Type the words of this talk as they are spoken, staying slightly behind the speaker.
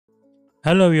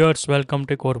Hello viewers, welcome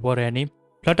to Core for Any.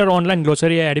 Flutter online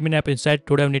grocery admin app inside.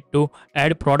 Today we need to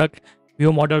add product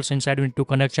view models inside. We need to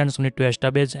connections, we need to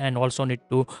establish and also need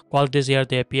to call this here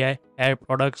the API, add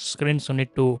product screens, we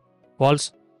need to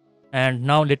calls. And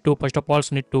now need to first of all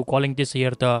need to calling this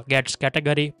here the gets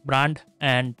category, brand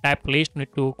and type list. Need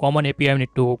to common API, need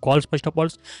to calls first of all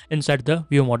inside the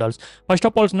view models. First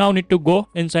of all now need to go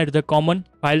inside the common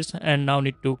files and now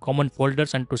need to common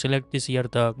folders and to select this here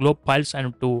the globe files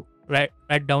and to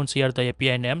write down here the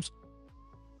API names.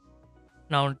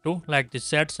 Now to like the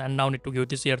sets and now need to give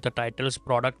this here the titles,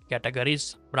 product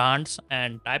categories, brands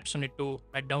and types. Need to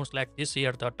write down like this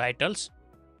here the titles,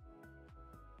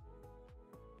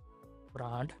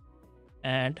 brand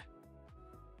and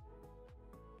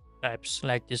types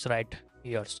like this right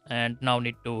here. And now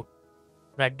need to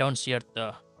write down here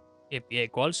the API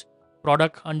calls,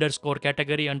 product underscore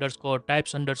category underscore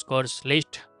types underscores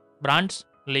list, brands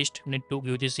list. Need to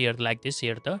give this here like this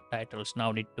here the titles.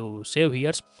 Now need to save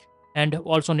here and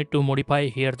also need to modify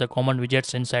here the common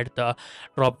widgets inside the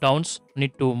drop downs.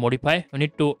 Need to modify, we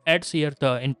need to add here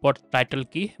the import title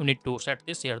key. We need to set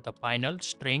this here the final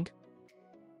string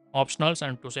optionals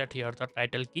and to set here the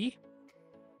title key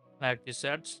like this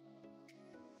sets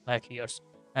like here.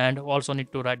 And also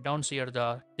need to write down here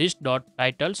the this dot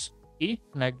titles key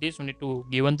like this. We need to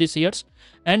given this here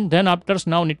and then after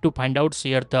now need to find out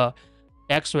here the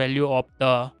text value of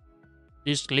the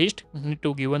this list. We need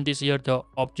to given this here the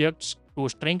objects to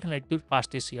string like to pass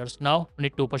this here. Now we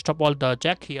need to first of all the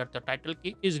check here the title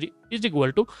key is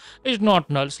equal to is not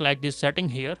nulls like this setting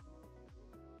here.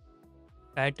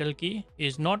 Title key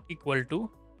is not equal to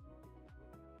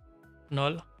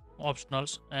null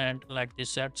optionals and like this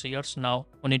sets here. Now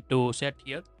we need to set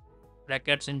here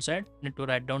brackets inside. Need to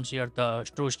write down here the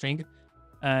true string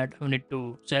and we need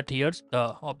to set here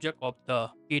the object of the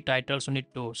key titles. We need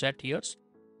to set here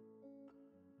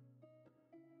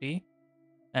t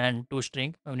and to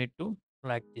string. We need to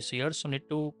like this here. So need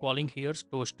to calling here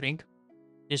to string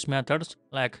this methods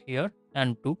like here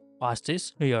and to pass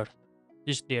this here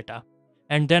this data.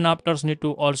 And then after need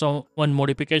to also one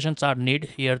modifications are need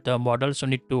here the models. So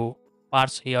need to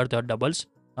parse here the doubles.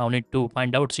 Now need to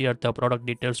find out here the product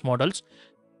details models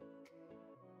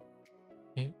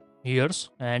here's.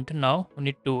 And now we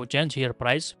need to change here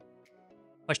price.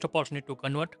 First of all need to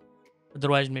convert,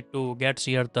 otherwise need to get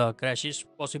here the crashes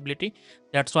possibility.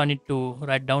 That's why I need to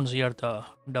write down here the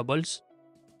doubles,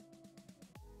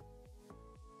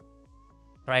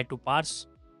 try to parse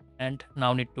and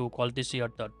now need to call this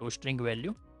here the toString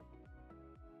value.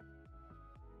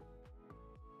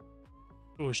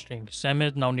 ToString same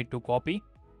as now need to copy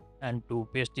and to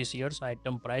paste this here's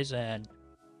item price and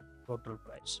total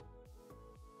price.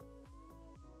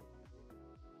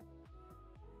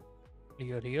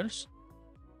 Clear here's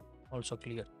also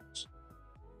clear.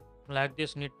 Like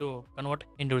this need to convert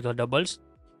into the doubles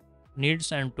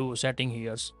needs and to setting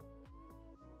here's.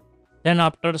 Then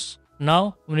after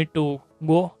now we need to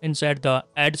go inside the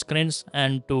add screens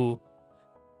and to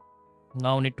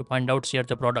now need to find out here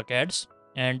the product ads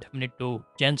and we need to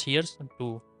change here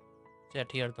to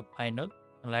set here the final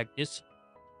like this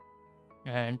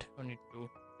and we need to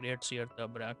create here the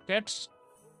brackets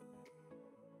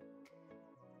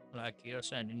like here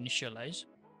and initialize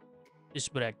this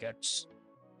brackets,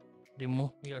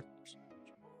 remove here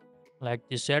like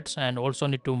this sets and also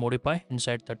need to modify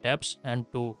inside the tabs and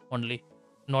to only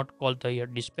not call the here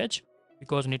dispatch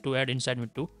because need to add inside me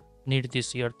to need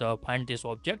this here the find these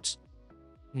objects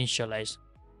initialize.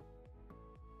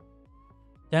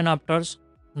 Then after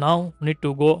now need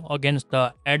to go against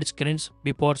the add screens.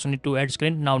 Before so need to add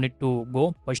screen, now need to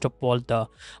go first of all the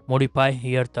modify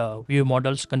here the view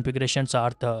models configurations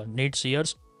are the needs here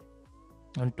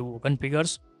and to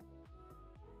configures.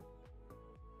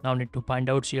 Now need to find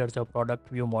out here the product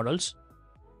view models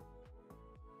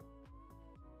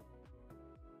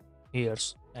here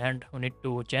and we need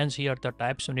to change here the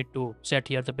types. We need to set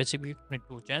here the basic, we need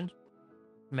to change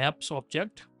maps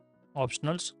object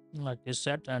optionals like this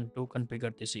set and to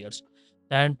configure this here.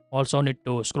 Then also need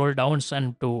to scroll down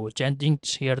and to changing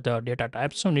here the data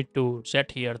types. So need to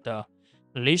set here the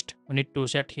list. We need to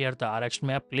set here the rx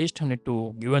map list. We need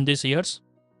to given this here.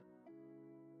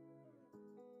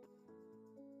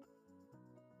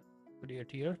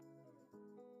 Create here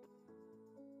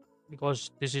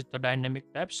because this is the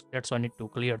dynamic types. That's why I need to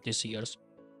clear this here.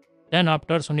 Then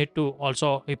after so need to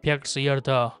also effects here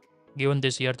the given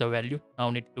this here the value. Now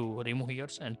need to remove here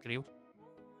and create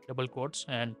double quotes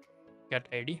and get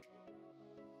id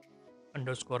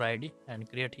underscore id and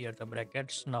create here the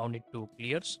brackets. Now need to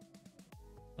clears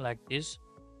like this.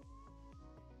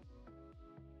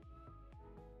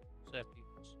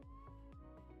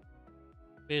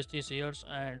 paste this here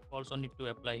and also need to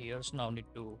apply here. Now need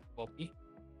to copy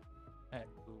and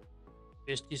to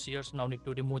paste this here. Now need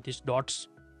to remove these dots.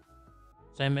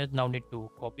 Same as now need to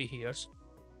copy here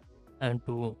and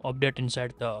to update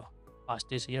inside the pass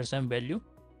this here same value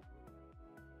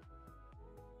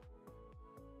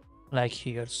like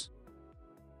here.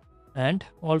 And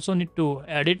also need to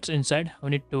edit inside. We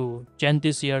need to change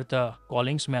this here the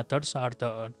callings methods are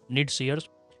the needs here.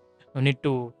 We need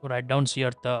to write down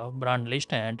here the brand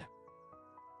list and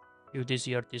use this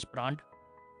here this brand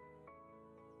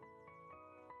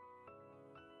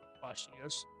pass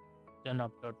years. Then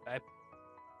after type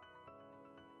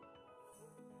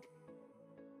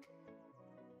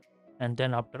and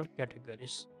then after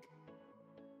categories.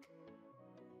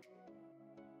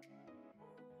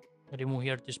 Remove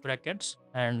here these brackets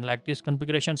and like these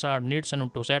configurations are needs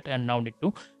and to set and now need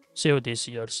to save these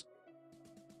years.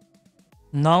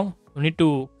 Now we need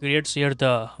to create here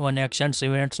the one actions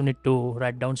events. We need to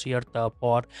write down here the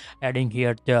for adding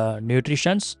here the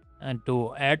nutritions and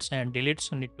to adds and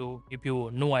deletes. We need to give you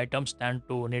new items then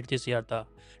to need this here the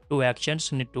two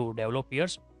actions need to develop here.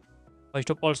 First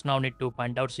of all, now need to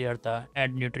find out here the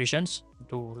add nutritions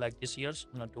to like this here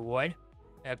to void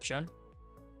action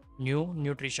new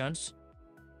nutritions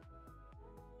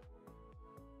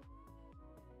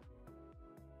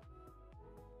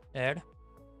add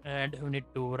and we need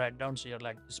to write down here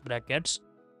like this brackets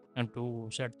and to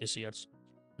set this here.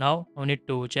 Now we need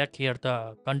to check here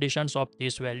the conditions of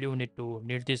this value. We need to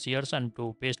need this here and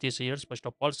to paste this here. First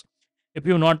of all, if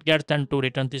you not get then to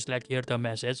return this like here the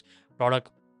message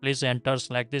product please enters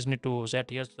like this need to set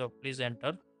here so please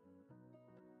enter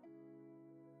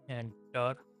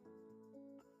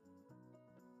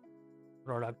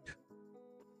product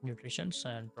nutritions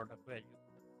and product value.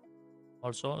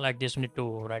 Also like this we need to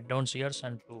write down here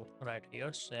and to write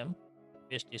here same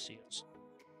paste this here.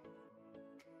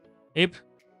 If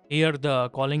here the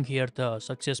calling here the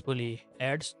successfully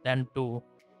adds then to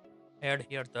add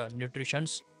here the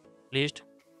nutritions list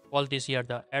call this here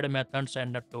the add methods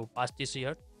and to pass this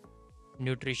here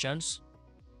nutritions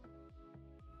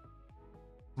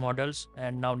models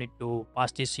and now need to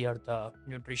pass this here the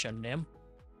nutrition name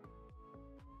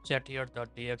set here the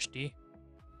txt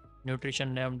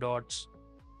nutrition name dots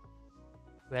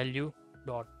value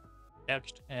dot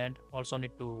text and also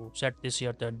need to set this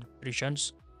here the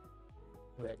nutritions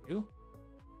value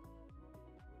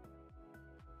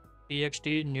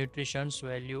txt nutritions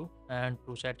value and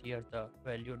to set here the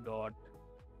value dot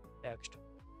text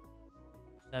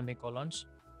semicolons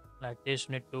like this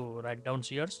need to write down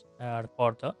here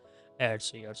for the adds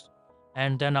here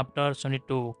and then after so need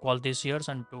to call this here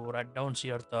and to write down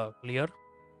here the clear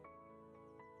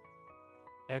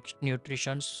text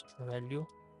nutritions value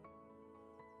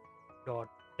dot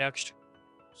text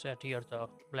set here the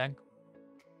blank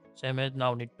same as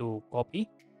now need to copy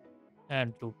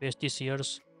and to paste this here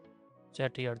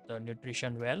set here the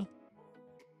nutrition well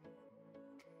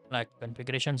like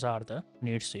configurations are the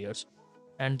needs here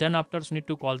and then after need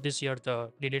to call this here the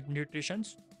delete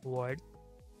nutritions void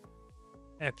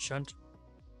actions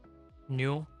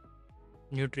new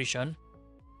nutrition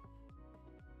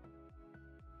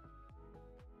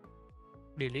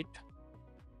delete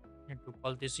need to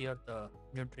call this here the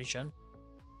nutrition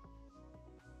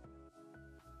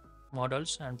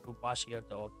models and to pass here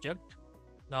the object.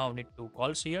 Now need to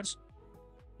call here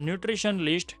nutrition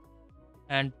list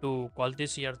and to call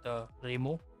this here the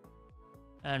remove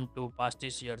and to pass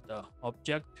this here the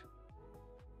object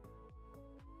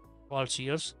calls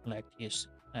here like this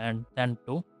and then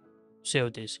to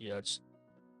save this here.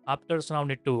 After now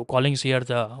need to calling here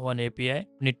the one API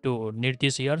need to need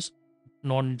this here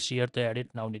no needs here the edit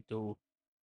now need to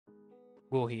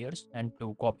go here and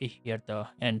to copy here the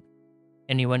and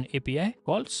any one API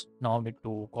calls now need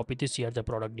to copy this here the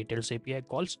product details API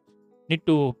calls need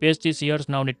to paste this here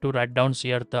now need to write down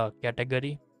here the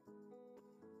category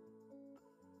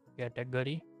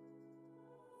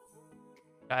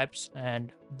types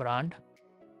and brand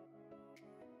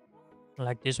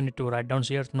like this we need to write down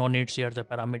here no needs here the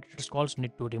parameters calls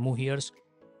need to remove here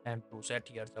and to set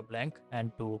here the blank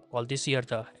and to call this here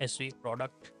the SV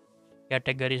product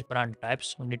categories brand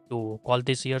types we need to call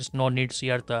this here no needs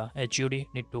here the HUD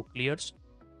need to clears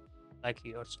like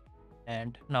here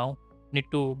and now need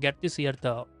to get this here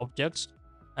the objects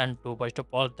and to first of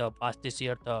all the pass this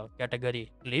here the category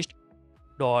list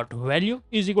dot value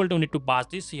is equal to need to pass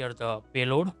this here the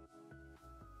payload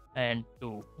and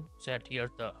to set here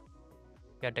the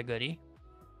category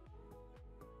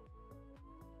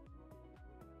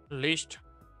list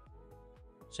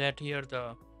set here the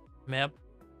map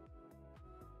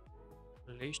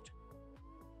list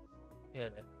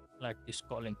here like this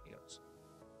calling here.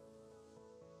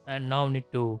 And now need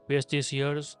to paste this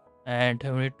here, and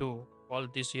we need to call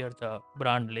this here the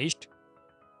brand list.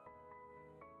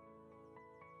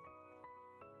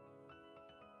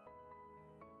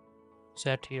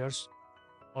 Set here,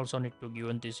 also need to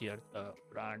given this here the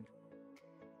brand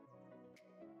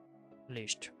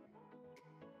list.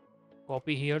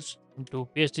 Copy here to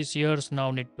paste this here. Now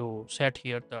need to set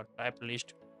here the type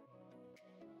list.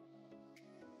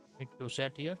 Need to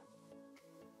set here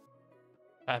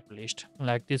type list.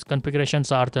 Like these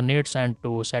configurations are the needs and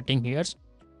to setting here.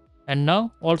 And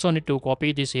now also need to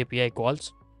copy this API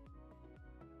calls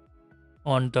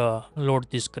on the load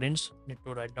these screens. Need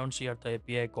to write down here the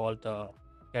API call the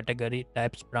category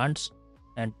types brands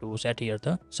and to set here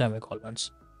the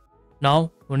semicolons.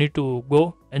 Now we need to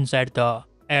go inside the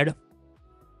add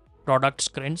product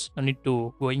screens. I need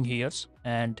to go in here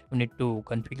and we need to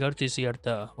configure this here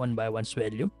the one by one's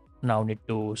value. Now need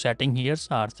to setting here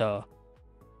are the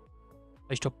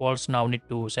first of all now need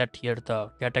to set here the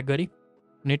category.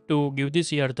 Need to give this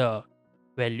here the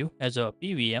value as a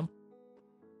PVM.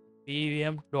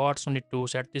 PVM dots need to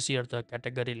set this here the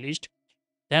category list.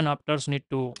 Then after need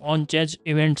to on change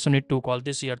events need to call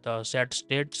this here the set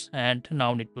states, and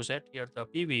now need to set here the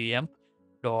PVM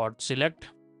dot select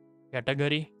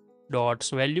category dots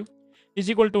value is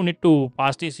equal to need to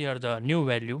pass this here the new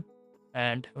value,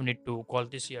 and we need to call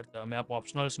this here the map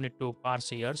optionals need to pass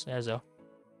here as a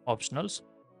optionals.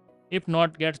 If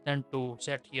not gets, then to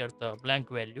set here the blank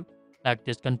value like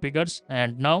this configures.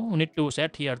 And now we need to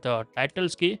set here the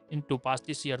titles key into pass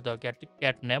this here the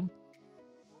cat name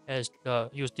as the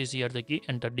use this here the key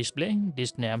and the display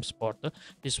these names for the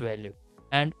this value.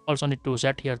 And also need to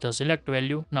set here the select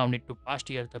value. Now need to pass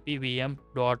here the PVM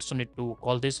dots. Need to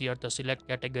call this here the select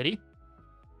category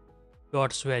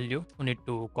dots value. We need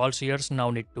to call here.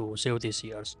 Now need to save this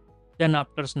here. Then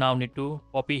after now need to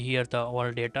copy here the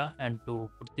all data and to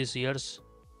put this here.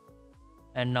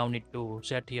 And now need to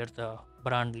set here the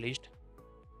brand list.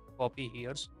 Copy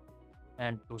here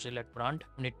and to select brand.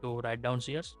 We need to write down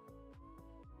here.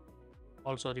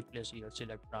 Also replace here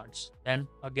select brands. Then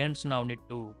again now need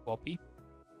to copy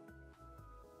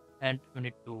and we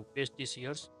need to paste this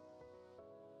here.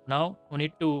 Now we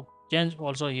need to change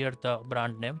also here the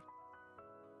brand name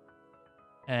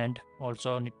and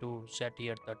also need to set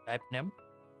here the type name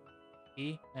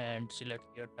key and select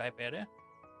here type array,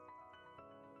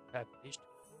 type list,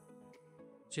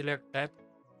 select type,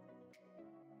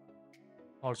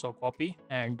 also copy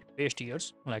and paste here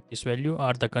like this value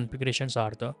are the configurations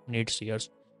are the needs here.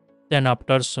 Then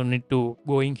after so need to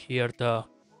going here the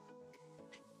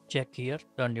check here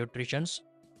the nutritions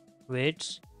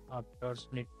weights. After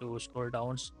need to scroll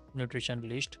down nutrition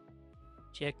list,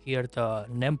 check here the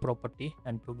name property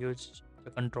and to give the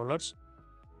controllers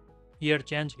here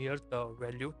change here the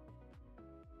value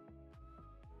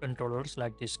controllers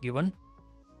like this given.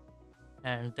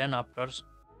 And then after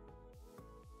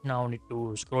now need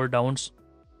to scroll down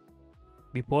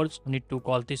before need to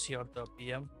call this here the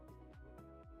PM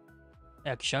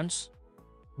actions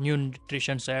new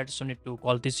nutrition sets. So need to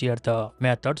call this here the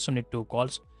method. So need to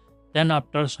calls. Then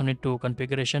after so need to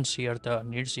configurations here the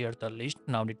needs here the list.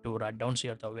 Now need to write down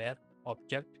here the where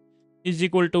object is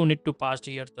equal to need to pass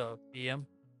here the PM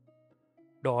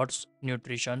dots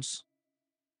nutritions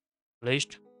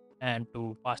list and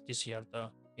to pass this here the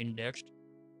indexed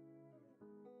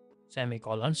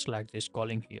semicolons like this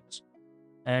calling here.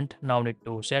 And now need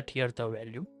to set here the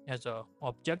value as a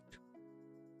object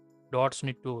dots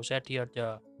need to set here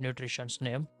the nutrition's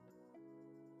name.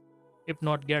 If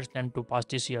not gets, then to pass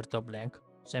this here the blank.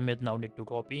 Same as now need to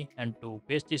copy and to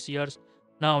paste this here.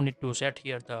 Now need to set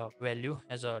here the value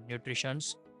as a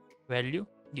nutrition's value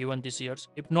given this here.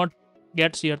 If not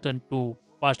gets here, then to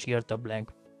pass here the blank.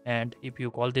 And if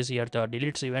you call this here the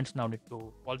deletes events, now need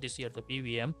to call this here the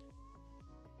PVM.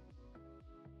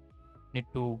 Need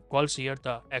to call here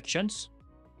the actions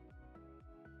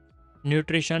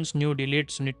nutritions new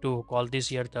deletes. Need to call this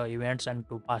here the events and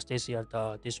to pass this here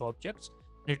the this objects.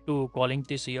 Need to calling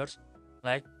this here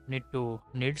like need to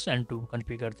needs and to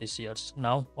configure this here.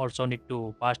 Now also need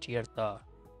to pass here the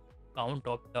count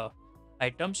of the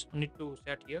items. Need to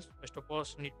set here. First of all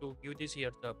need to give this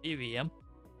here the PVM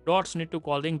dots. Need to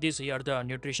calling this here the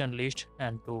nutrition list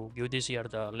and to give this here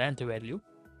the length value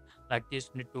like this.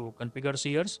 Need to configure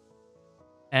here.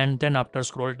 And then after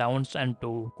scroll down and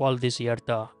to call this here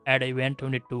the add event, we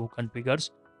need to configures.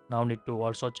 Now need to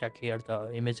also check here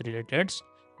the image related.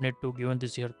 Need to given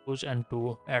this here push and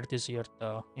to add this here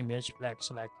the image flags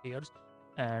like here.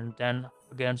 And then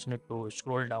again need to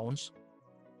scroll down.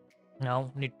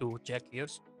 Now need to check here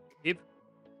if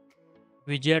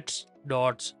widgets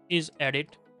dots is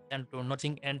added, and to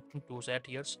nothing anything to set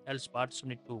here, else parts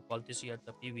need to call this here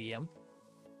the pvm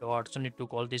dots need to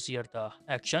call this here the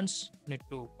actions need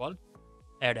to call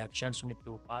add actions need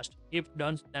to pass. If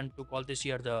done, then to call this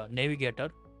here the navigator,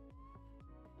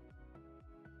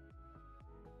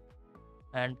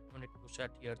 and we need to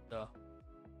set here the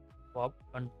pop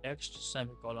context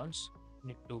semicolons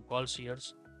need to call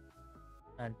here's,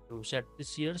 and to set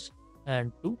this here's,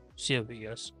 and to save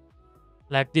here's.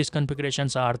 Like these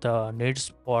configurations are the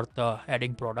needs for the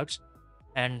adding products,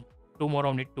 and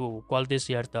tomorrow need to call this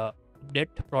here the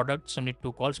update products need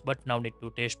to calls, but now need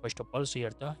to test first of all here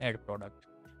the add product.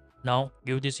 Now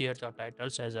give this here the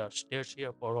titles as a stage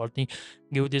here for all thing,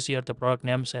 give this here the product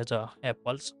names as a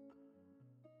apples,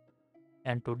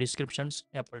 and to descriptions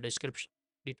apple description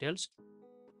details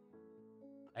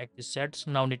like this sets.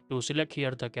 Now need to select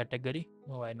here the category,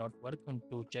 why not work, and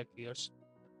to check here,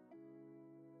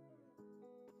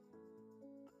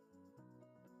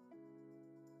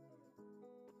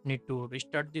 need to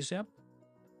restart this app,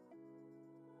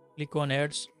 click on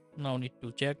ads. Now need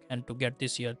to check and to get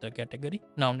this here the category.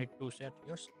 Now need to set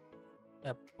here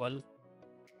apple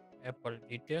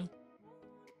detail,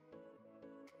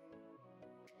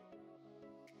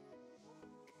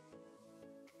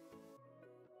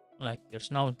 like this.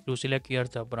 Now to select here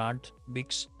the brand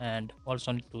bigs, and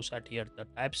also need to set here the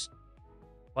types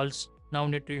pulse. Now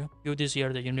need to give this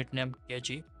here the unit name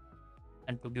kg,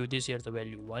 and to give this here the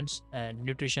value once, and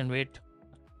nutrition weight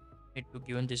need to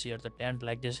give this here the 10,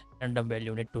 like this random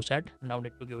value need to set. Now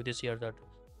need to give this here the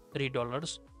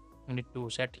 $3 need to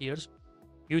set here.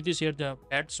 Give this here the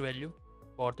fats value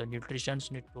for the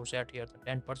nutritions need to set here the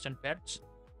 10% fats,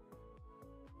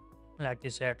 like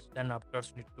this set. Then after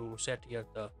need to set here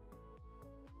the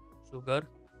sugar,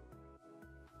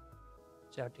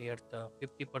 set here the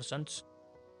 50%,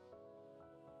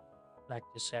 like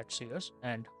this sets here.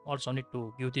 And also need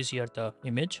to give this here the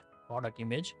image, product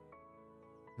image,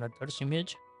 another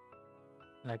image,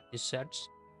 like this sets.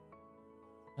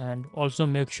 And also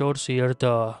make sure here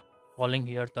the calling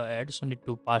here the ads need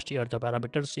to pass here the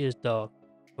parameters is the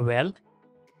well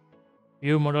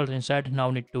view models inside.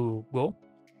 Now need to go,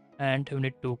 and we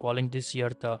need to calling this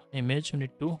here the image, we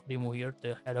need to remove here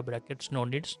the arrow brackets, no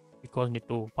needs, because need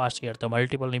to pass here the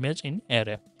multiple image in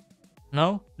array.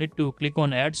 Now need to click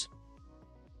on ads,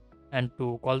 and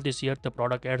to call this here the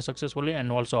product ad successfully,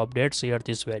 and also updates here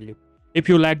this value. If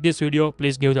you like this video,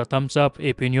 please give the thumbs up.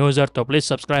 If you're new user, so please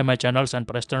subscribe my channels and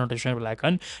press the notification bell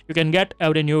icon. You can get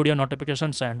every new video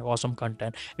notifications and awesome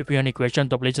content. If you have any questions,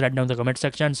 so please write down in the comment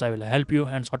sections. I will help you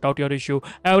and sort out your issue.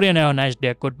 Everyone have a nice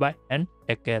day. Goodbye and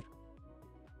take care.